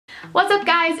What's up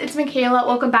guys, it's Michaela.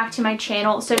 Welcome back to my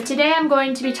channel. So today I'm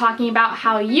going to be talking about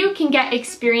how you can get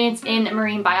experience in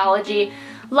marine biology.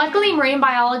 Luckily, marine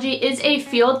biology is a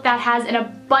field that has an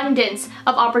abundance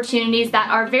of opportunities that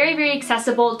are very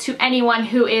accessible to anyone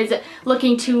who is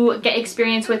looking to get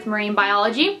experience with marine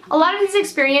biology. A lot of these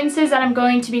experiences that I'm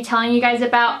going to be telling you guys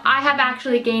about, I have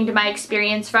actually gained my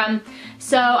experience from.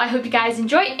 So I hope you guys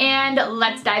enjoy, and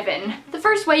let's dive in. The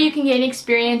first way you can gain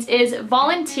experience is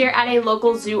volunteer at a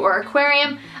local zoo or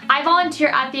aquarium. I volunteer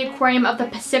at the Aquarium of the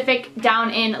Pacific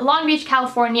down in Long Beach,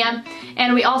 California,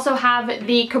 and we also have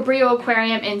the Cabrillo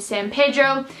Aquarium in San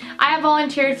Pedro. I have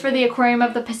volunteered for the Aquarium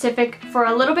of the Pacific for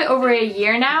a little bit over a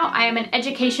year now. I am an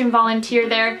education volunteer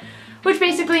there, which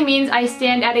basically means I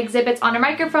stand at exhibits on a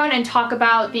microphone and talk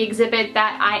about the exhibit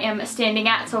that I am standing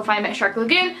at. So if I'm at Shark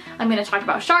Lagoon, I'm going to talk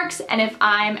about sharks, and if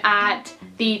I'm at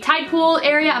the tide pool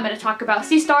area, I'm going to talk about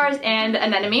sea stars and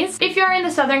anemones. If you're in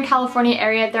the Southern California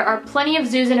area, there are plenty of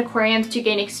zoos and aquariums to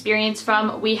gain experience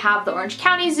from. We have the Orange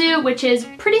County Zoo, which is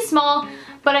pretty small,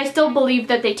 but I still believe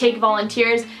that they take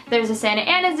volunteers. There's a Santa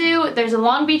Ana Zoo, there's a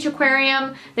Long Beach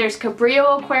Aquarium, there's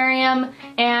Cabrillo Aquarium,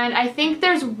 and I think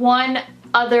there's one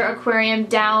other aquarium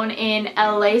down in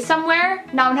LA somewhere.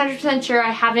 Not 100% sure,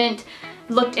 I haven't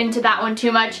looked into that one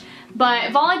too much.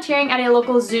 But volunteering at a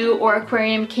local zoo or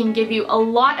aquarium can give you a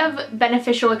lot of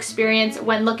beneficial experience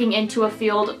when looking into a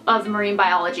field of marine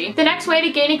biology. The next way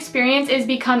to gain experience is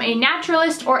become a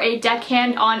naturalist or a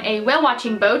deckhand on a whale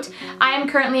watching boat. I am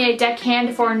currently a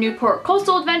deckhand for Newport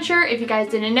Coastal Adventure. If you guys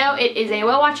didn't know, it is a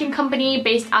whale watching company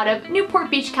based out of Newport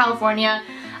Beach, California.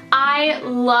 I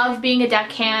love being a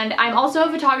deckhand. I'm also a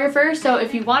photographer, so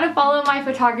if you want to follow my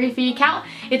photography account,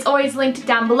 it's always linked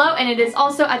down below, and it is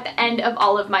also at the end of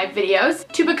all of my videos.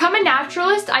 To become a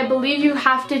naturalist, I believe you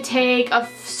have to take a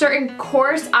certain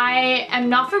course. I am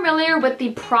not familiar with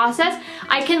the process.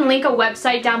 I can link a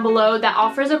website down below that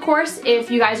offers a course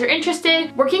if you guys are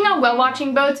interested. Working on whale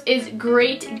watching boats is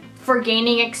great for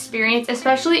gaining experience,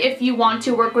 especially if you want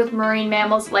to work with marine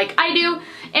mammals like I do,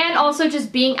 and also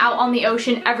just being out on the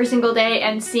ocean every single day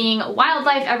and seeing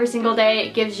wildlife every single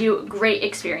day gives you great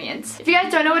experience. If you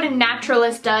guys don't know what a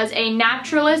naturalist does, a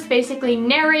naturalist basically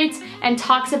narrates and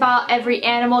talks about every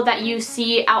animal that you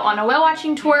see out on a whale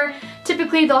watching tour.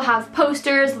 Typically they'll have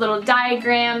posters, little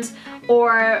diagrams,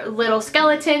 or little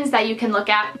skeletons that you can look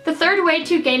at. The third way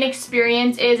to gain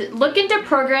experience is look into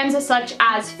programs such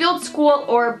as field school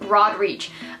or broad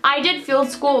reach. I did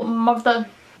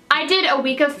a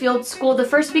week of field school the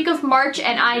first week of March,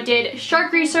 and I did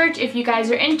shark research. If you guys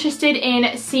are interested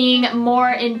in seeing more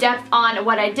in depth on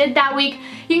what I did that week,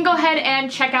 you can go ahead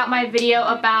and check out my video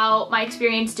about my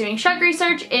experience doing shark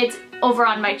research. It's over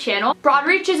on my channel.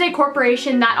 Broadreach is a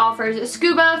corporation that offers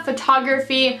scuba,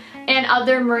 photography, and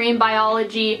other marine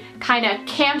biology kind of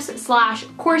camps slash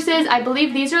courses. I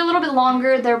believe these are a little bit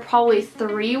longer. They're probably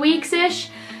 3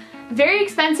 weeks-ish. Very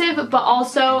expensive, but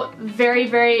also very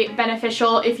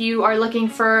beneficial if you are looking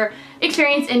for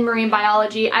experience in marine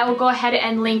biology. I will go ahead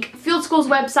and link Field School's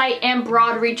website and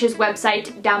Broadreach's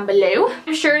website down below.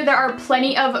 I'm sure there are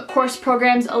plenty of course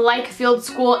programs like Field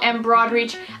School and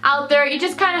Broadreach out there. You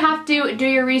just kind of have to do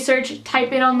your research,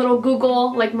 type in on little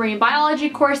Google like marine biology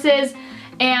courses,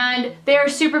 and they are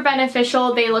super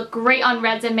beneficial. They look great on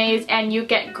resumes, and you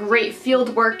get great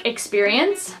field work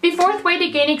experience. The fourth way to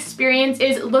gain experience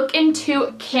is look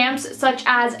into camps such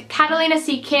as Catalina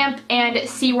Sea Camp and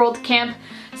SeaWorld Camp.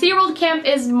 SeaWorld Camp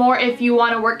is more if you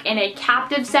want to work in a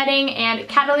captive setting, and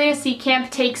Catalina Sea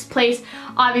Camp takes place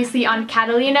obviously on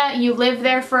Catalina. You live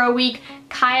there for a week,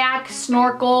 kayak,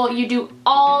 snorkel, you do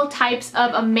all types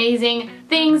of amazing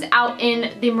things out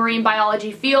in the marine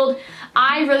biology field.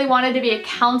 I really wanted to be a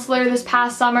counselor this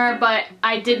past summer, but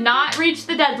I did not reach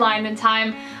the deadline in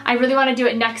time. I really want to do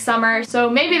it next summer, so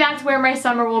maybe that's where my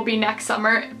summer will be next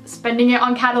summer, spending it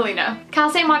on Catalina. Cal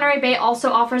State Monterey Bay also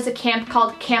offers a camp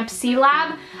called Camp Sea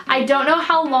Lab. I don't know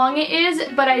how long it is,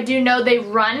 but I do know they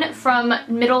run from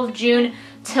middle of June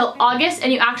till August,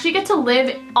 and you actually get to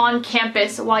live on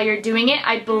campus while you're doing it.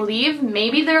 I believe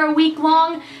maybe they're a week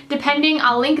long, depending.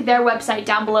 I'll link their website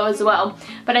down below as well.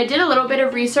 But I did a little bit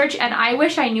of research, and I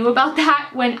wish I knew about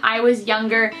that when I was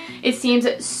younger. It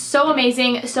seems so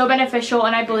amazing, so beneficial,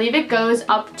 and I believe it goes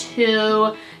up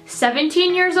to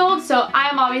 17 years old, so I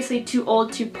am obviously too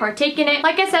old to partake in it.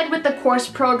 Like I said, with the course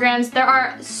programs, there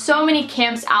are so many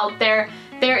camps out there.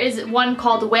 There is one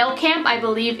called Whale Camp. I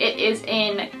believe it is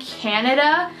in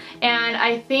Canada, and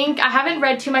I think, I haven't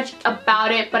read too much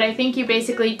about it, but I think you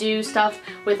basically do stuff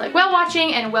with like whale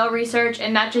watching and whale research,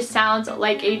 and that just sounds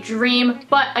like a dream,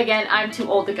 but again, I'm too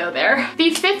old to go there.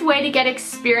 The fifth way to get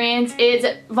experience is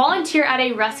volunteer at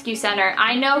a rescue center.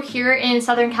 I know here in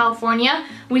Southern California,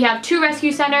 we have 2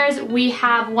 rescue centers. We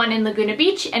have one in Laguna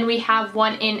Beach and we have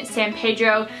one in San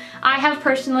Pedro. I have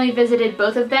personally visited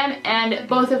both of them, and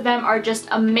both of them are just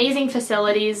amazing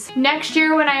facilities. Next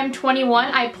year when I am 21,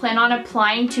 I plan on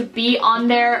applying to be on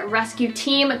their rescue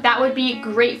team. That would be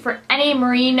great for any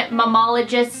marine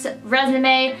mammalogist's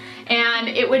resume, and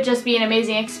it would just be an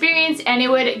amazing experience, and it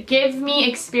would give me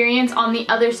experience on the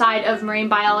other side of marine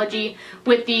biology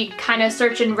with the kind of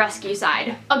search and rescue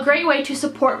side. A great way to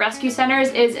support rescue centers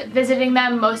is visiting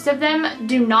them. Most of them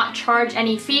do not charge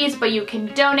any fees, but you can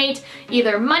donate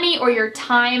either money or your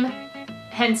time,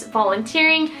 hence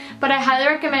volunteering, but I highly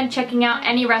recommend checking out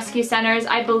any rescue centers.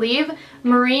 I believe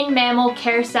Marine Mammal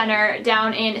Care Center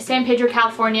down in San Pedro,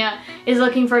 California is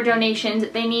looking for donations.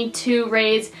 They need to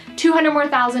raise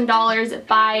 $200,000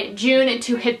 by June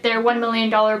to hit their $1 million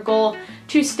goal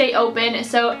to stay open.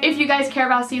 So if you guys care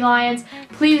about sea lions,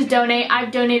 please donate.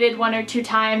 I've donated 1 or 2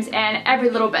 times and every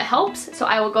little bit helps, so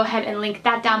I will go ahead and link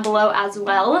that down below as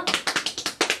well.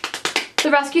 The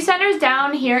rescue centers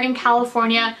down here in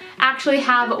California actually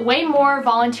have way more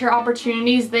volunteer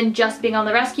opportunities than just being on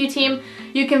the rescue team.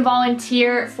 You can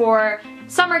volunteer for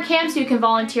summer camps, you can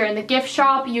volunteer in the gift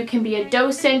shop, you can be a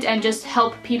docent and just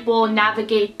help people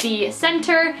navigate the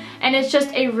center, and it's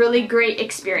just a really great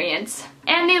experience.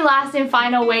 And the last and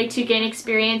final way to gain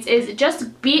experience is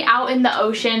just be out in the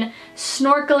ocean.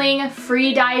 Snorkeling,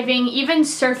 free diving, even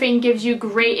surfing gives you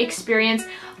great experience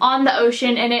on the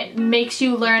ocean, and it makes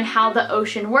you learn how the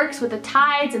ocean works with the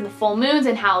tides and the full moons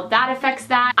and how that affects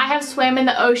that. I have swam in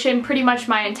the ocean pretty much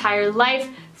my entire life.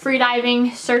 Free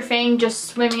diving, surfing, just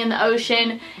swimming in the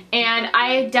ocean, and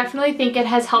I definitely think it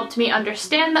has helped me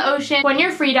understand the ocean. When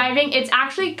you're free diving, it's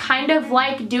actually kind of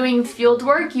like doing field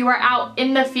work. You are out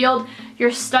in the field,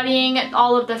 you're studying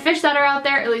all of the fish that are out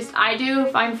there, at least I do.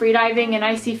 If I'm free diving and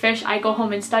I see fish, I go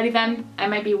home and study them. I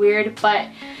might be weird, but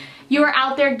you are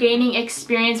out there gaining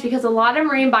experience because a lot of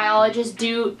marine biologists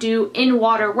do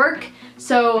in-water work.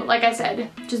 So like I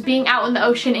said, just being out in the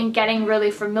ocean and getting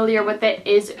really familiar with it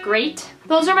is great.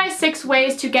 Those are my 6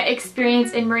 ways to get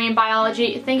experience in marine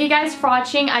biology. Thank you guys for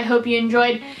watching. I hope you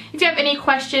enjoyed. If you have any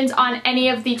questions on any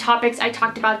of the topics I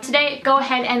talked about today, go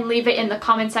ahead and leave it in the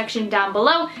comment section down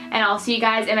below, and I'll see you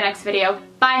guys in my next video.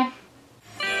 Bye!